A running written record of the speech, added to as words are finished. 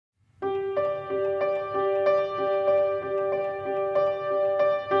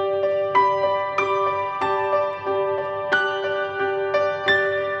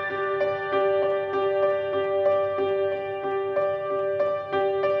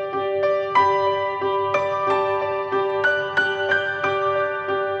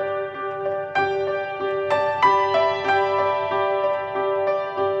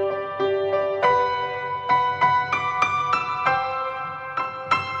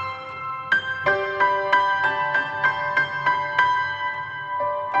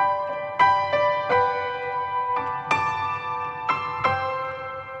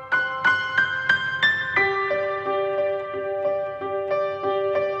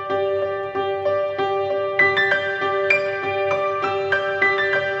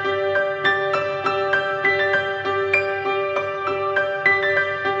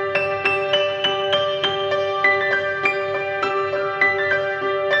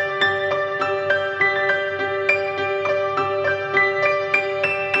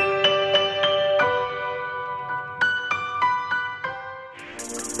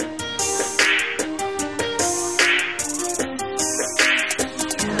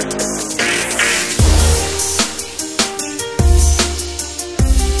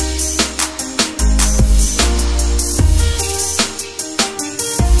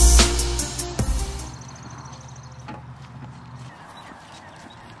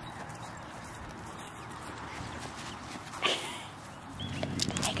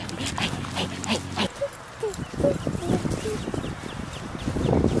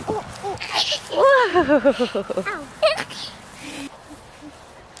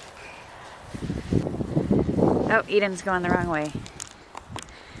Oh, Eden's going the wrong way.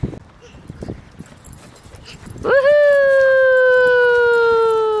 Woohoo!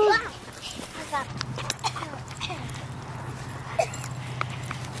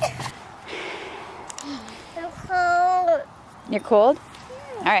 I'm cold. You're cold?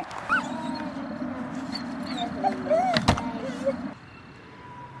 All right.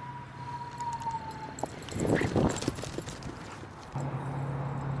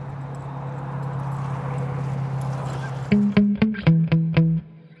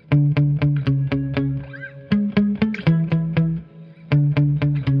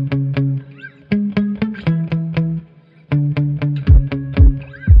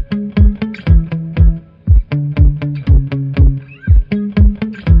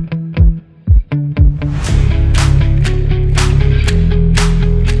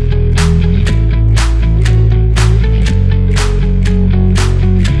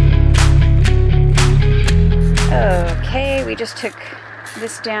 We just took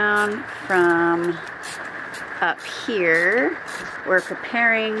this down from up here. We're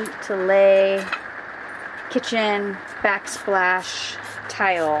preparing to lay kitchen backsplash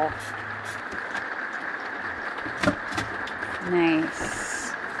tile.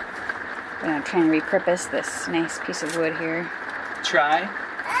 Nice. I'm trying to repurpose this nice piece of wood here. Try.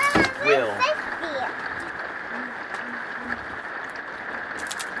 Will.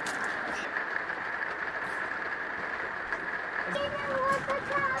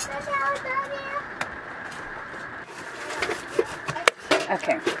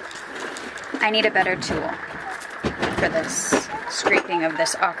 Okay, I need a better tool for this scraping of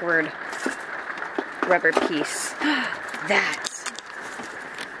this awkward rubber piece. This.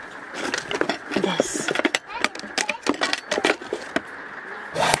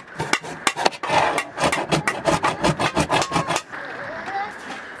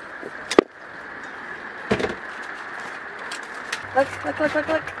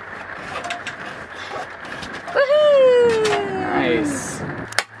 Look. Woohoo! Nice.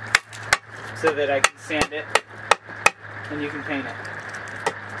 So that I can sand it and you can paint it.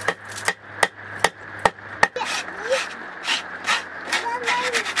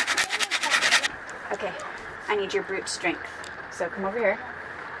 Okay, I need your brute strength. So come over here.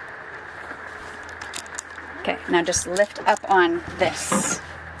 Okay, now just lift up on this.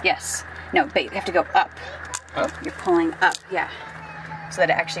 Yes. No, but you have to go up. Oh. You're pulling up, yeah. So that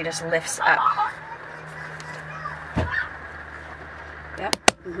it actually just lifts up. Yep.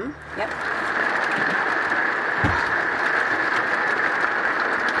 Yep.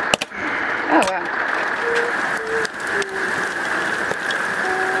 Oh, wow.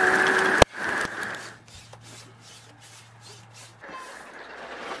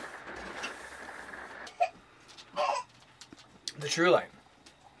 The true light.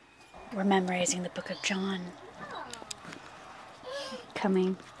 We're memorizing the book of John.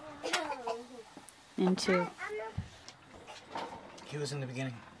 Coming into... He was in the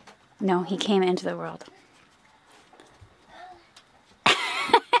beginning. No, he came into the world.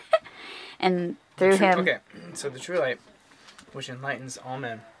 And through him... Okay, so the true light, which enlightens all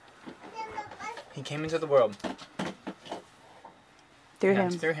men, he came into the world. Through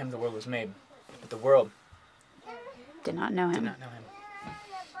and him. Through him the world was made. But the world Did not know him. did not know him.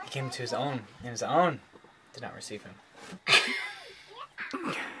 He came to his own, and his own did not receive him.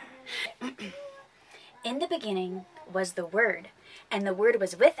 In the beginning was the Word, and the Word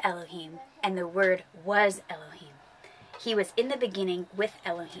was with Elohim, and the Word was Elohim. He was in the beginning with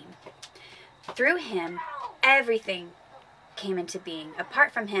Elohim. Through him, everything came into being.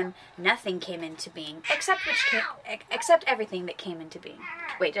 Apart from him, nothing came into being, except everything that came into being.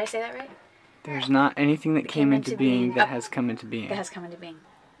 Wait, did I say that right? There's not anything that came into being that has come into being. That has come into being.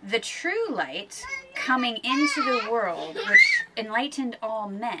 The true light coming into the world, which enlightened all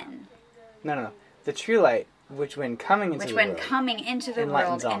men. No. The true light, which when coming into the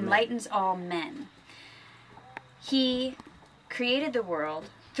world, enlightens all men. He created the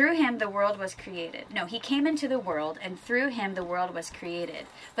world. Through him, the world was created. No, he came into the world, and through him, the world was created.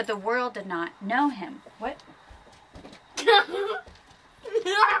 But the world did not know him. What?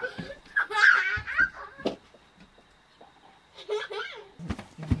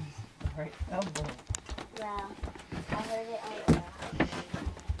 Right elbow. Wow. I heard it on the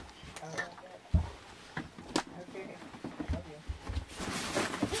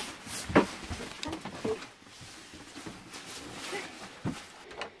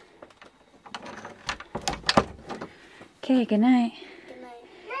Okay. Okay, good night. Good night.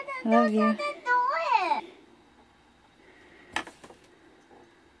 Love you.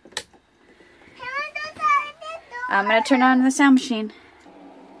 Can I I'm gonna turn on the sound machine.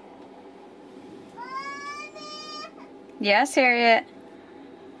 Yes, Harriet.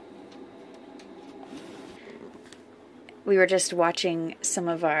 We were just watching some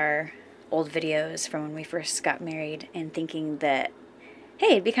of our old videos from when we first got married and thinking that,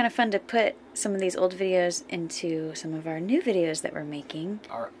 hey, it'd be kind of fun to put some of these old videos into some of our new videos that we're making.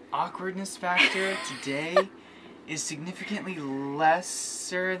 Our awkwardness factor today is significantly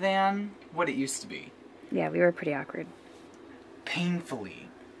lesser than what it used to be. Yeah, we were pretty awkward. Painfully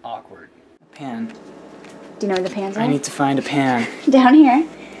awkward. A pan. Do you know where the pan's at? I need to find a pan. Down here.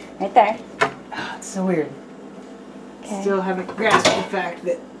 Right there. Oh, it's so weird. Okay. Still haven't grasped the fact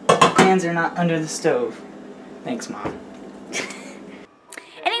that pans are not under the stove. Thanks, Mom.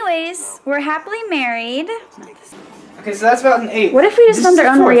 Anyways, we're happily married. Okay, so that's about an 8. What if we just This filmed is our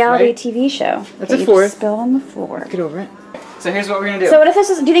a own fourth, reality right? TV show? That's that a you fourth. just spilled on the floor. Get over it. So here's what we're gonna do. So what if this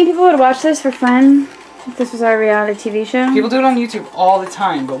is, do you think people would watch this for fun? If this was our reality TV show? People do it on YouTube all the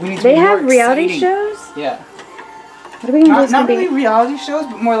time, but we need to They be more have reality exciting. shows? Yeah. What are we gonna do? Not really reality shows,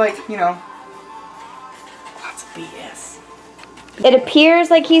 but more like, you know, lots of BS. It appears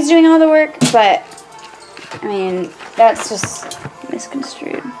like he's doing all the work, but I mean, that's just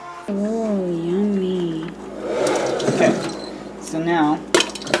misconstrued. Oh, yummy. Okay. So now,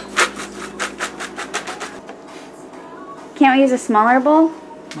 Can't we use a smaller bowl?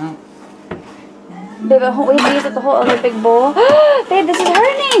 no. Babe, we have to use up the whole other big bowl. Babe, this is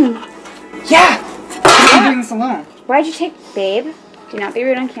hardening. Yeah! I'm doing this alone. Why'd you take, babe? Do not be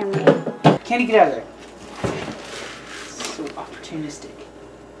rude on camera. Candy, get out of there. So opportunistic.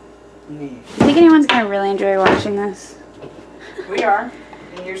 Me. Do you think anyone's gonna really enjoy watching this? We are,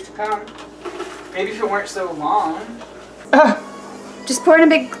 in years to come. Maybe if it weren't so long. Just pour in a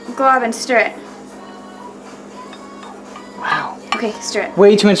big glob and stir it. Wow. Okay, stir it.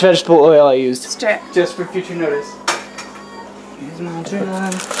 Way too much vegetable oil I used. Stir it. Just for future notice. Here's my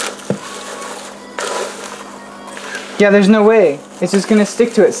job. Yeah, there's no way. It's just gonna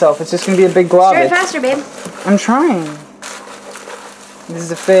stick to itself. It's just gonna be a big glob. Stir it faster, babe. I'm trying. This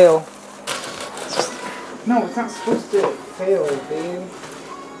is a fail. No, it's not supposed to fail, babe.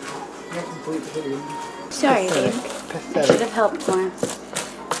 You have to delete the video. Sorry, babe. Pathetic. I should have helped more.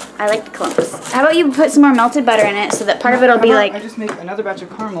 I like the clumps. How about you put some more melted butter in it so that part of it'll be How about like... I just make another batch of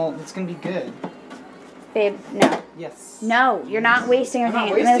caramel. It's gonna be good. Babe, no. Yes. No, you're not wasting I'm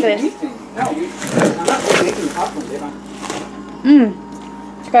everything. not Let me wasting look at this. anything. No, I'm not making popcorn, babe.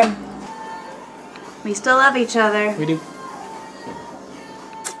 It's good. We still love each other. We do.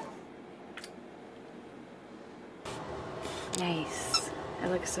 Nice. That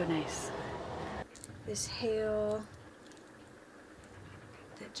looks so nice. This hail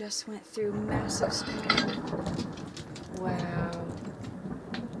that just went through massive storm. Wow.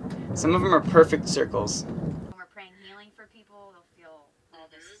 Some of them are perfect circles. When we're praying healing for people, they'll feel all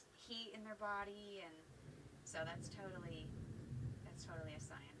this heat in their body, and so that's totally a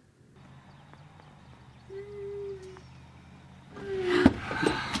sign.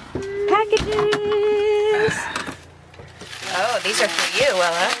 Packages! Oh, these are for you,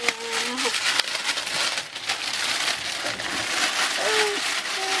 Ella.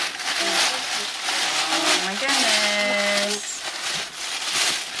 Oh my goodness.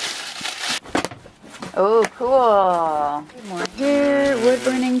 Oh, cool. More here, wood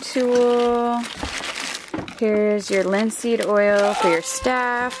burning tool. Here's your linseed oil for your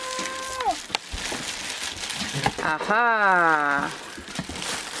staff. Aha.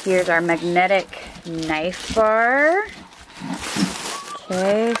 Here's our magnetic knife bar.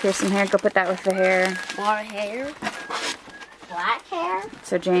 Okay, here's some hair. Go put that with the hair. More hair. Black hair.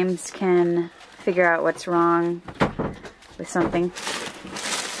 So James can figure out what's wrong with something.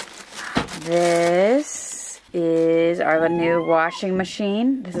 This is our new washing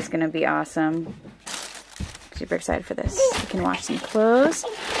machine. This is going to be awesome. Super excited for this. We can wash some clothes.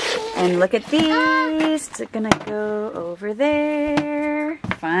 And look at these. It's going to go over there.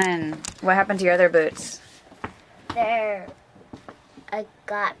 Fun. What happened to your other boots? I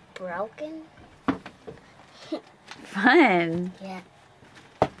got broken. Fun. Yeah.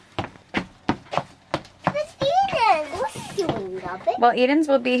 What's Eden? What's doing, Robin? Well, Eden's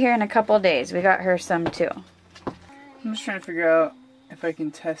will be here in a couple days. We got her some too. I'm just trying to figure out if I can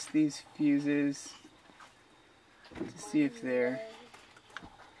test these fuses to see if they're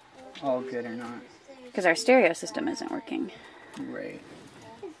all good or not. Because our stereo system isn't working. Right.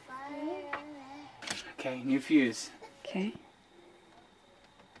 Okay, new fuse. Okay.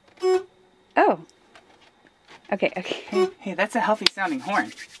 Oh. Okay, okay. Hey, that's a healthy sounding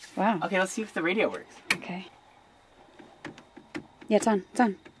horn. Wow. Okay, let's see if the radio works. Okay. Yeah, it's on. It's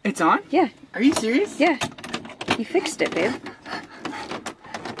on. It's on? Yeah. Are you serious? Yeah. You fixed it, babe.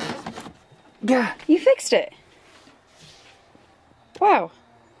 Yeah. You fixed it. Wow.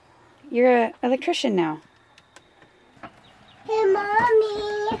 You're an electrician now. Hey,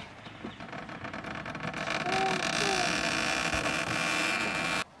 Mommy.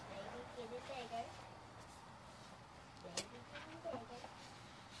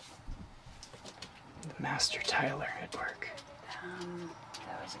 Master Tyler at work.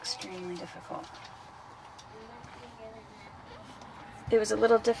 That was extremely difficult. It was a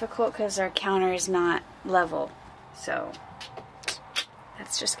little difficult because our counter is not level, so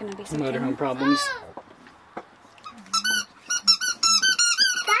that's just going to be something. Motorhome problems.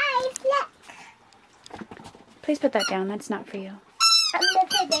 Guys, look. Please put that down. That's not for you. I'm going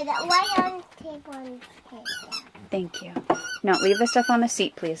to put that right on the table and take it down. Thank you. No, leave the stuff on the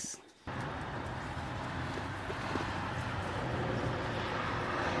seat, please.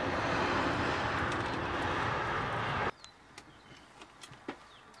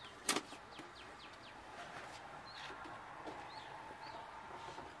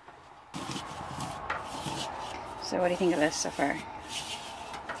 So what do you think of this so far? It's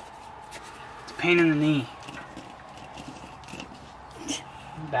a pain in the knee.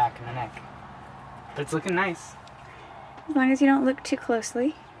 Back and the neck. But it's looking nice. As long as you don't look too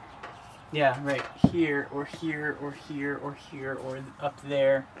closely. Yeah, right here, or here, or here, or here, or up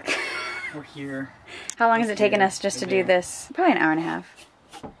there, or here. How long has it taken us just to do this? Probably an hour and a half.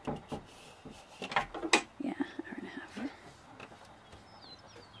 Yeah, hour and a half.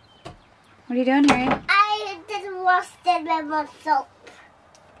 What are you doing, Harry? I just washed it with my soap.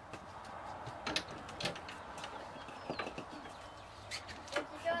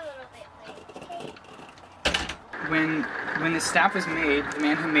 When the staff was made, the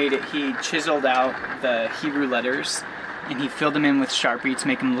man who made it, he chiseled out the Hebrew letters and he filled them in with Sharpie to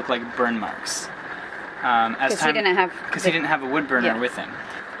make them look like burn marks. Because he didn't have a wood burner with him.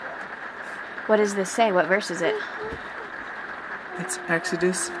 What does this say? What verse is it? It's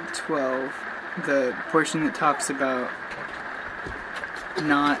Exodus 12, the portion that talks about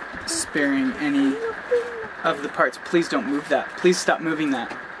not sparing any of the parts. Please don't move that. Please stop moving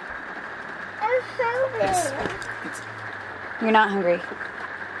that. I'm hungry. You're not hungry.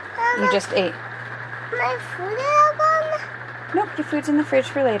 You just ate. My food is all gone? Nope, your food's in the fridge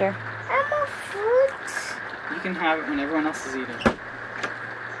for later. I want food. You can have it when everyone else is eating. I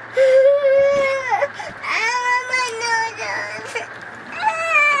want my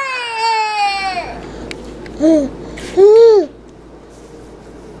noodles.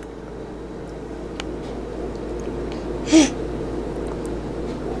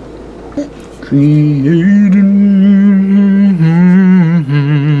 Created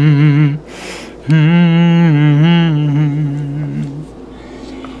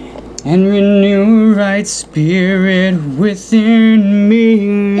and renew right spirit within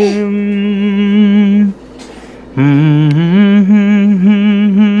me.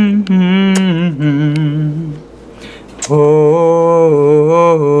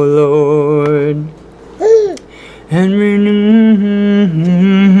 Oh Lord, and renew.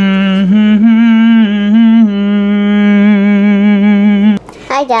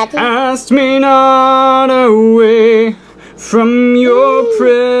 Hi, Daddy. Cast me not away from your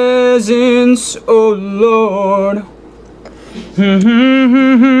presence, O Lord.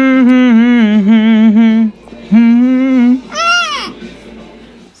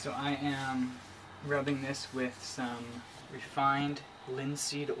 So I am rubbing this with some refined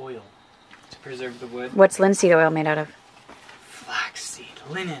linseed oil to preserve the wood. What's linseed oil made out of? Flaxseed,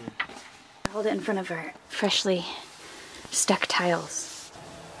 linen. Hold it in front of our freshly stuck tiles.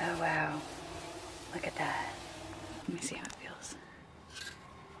 Oh wow. Look at that. Let me see how it feels.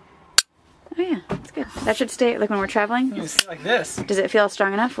 Oh yeah, it's good. That should stay, like when we're traveling. It's like this. Does it feel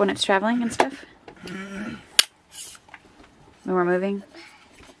strong enough when it's traveling and stuff? When we're moving?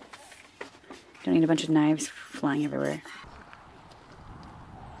 Don't need a bunch of knives flying everywhere.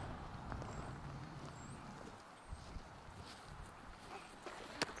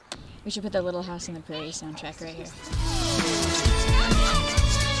 We should put the Little House on the Prairie soundtrack right here.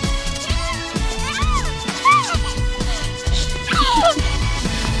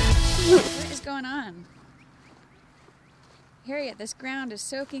 What is going on? Harriet, this ground is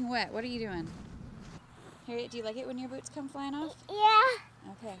soaking wet. What are you doing? Harriet, do you like it when your boots come flying off? Yeah.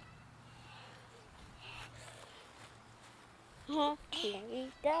 Okay. And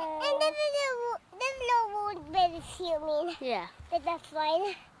there's no wood bed human. Yeah. But that's fine.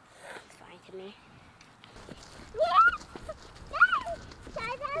 It's fine to me.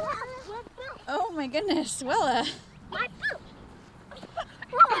 Oh my goodness, Wella. My boot.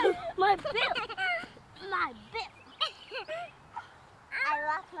 My boot. my boot. I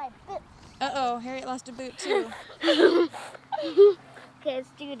lost my boot. Uh-oh, Harriet lost a boot too. Okay,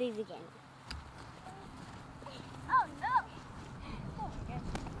 let's do these again. Oh no!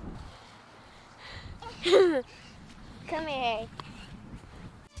 Come here.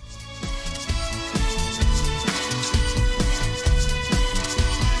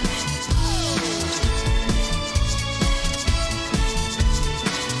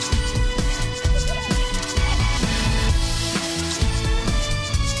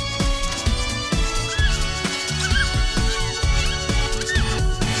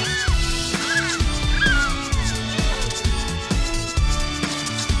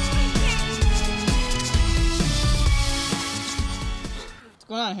 What's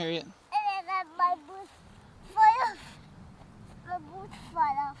going on, Harriet? And then my boots fall off. My boots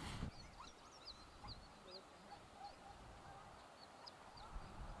fall off.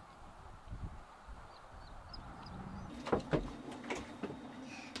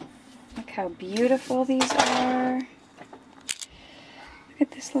 Look how beautiful these are. Look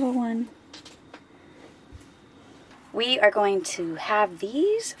at this little one. We are going to have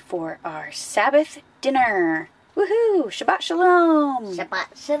these for our Sabbath dinner. Woohoo! Shabbat Shalom!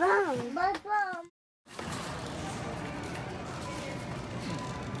 Shabbat Shalom. Shabbat Shalom.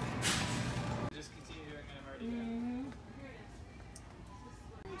 Just continue doing what I'm already doing.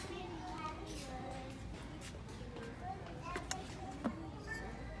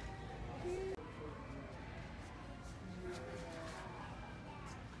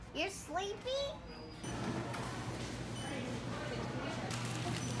 You're sleepy?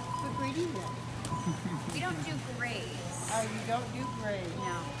 What grade do you want? We don't do grades. Oh, you don't do grades.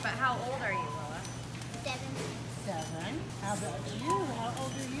 No. But how old are you, Willa? 7. 7. How about you? How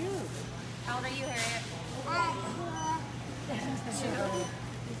old are you? How old are you, Harriet?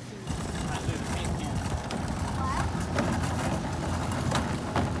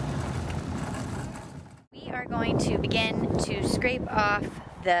 2. We are going to begin to scrape off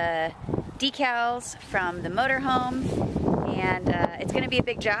the decals from the motorhome, and it's going to be a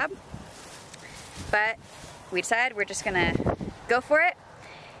big job, but we decided we're just going to go for it.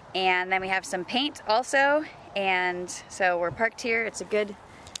 And then we have some paint also, and so we're parked here. It's a good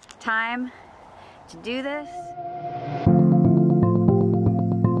time to do this.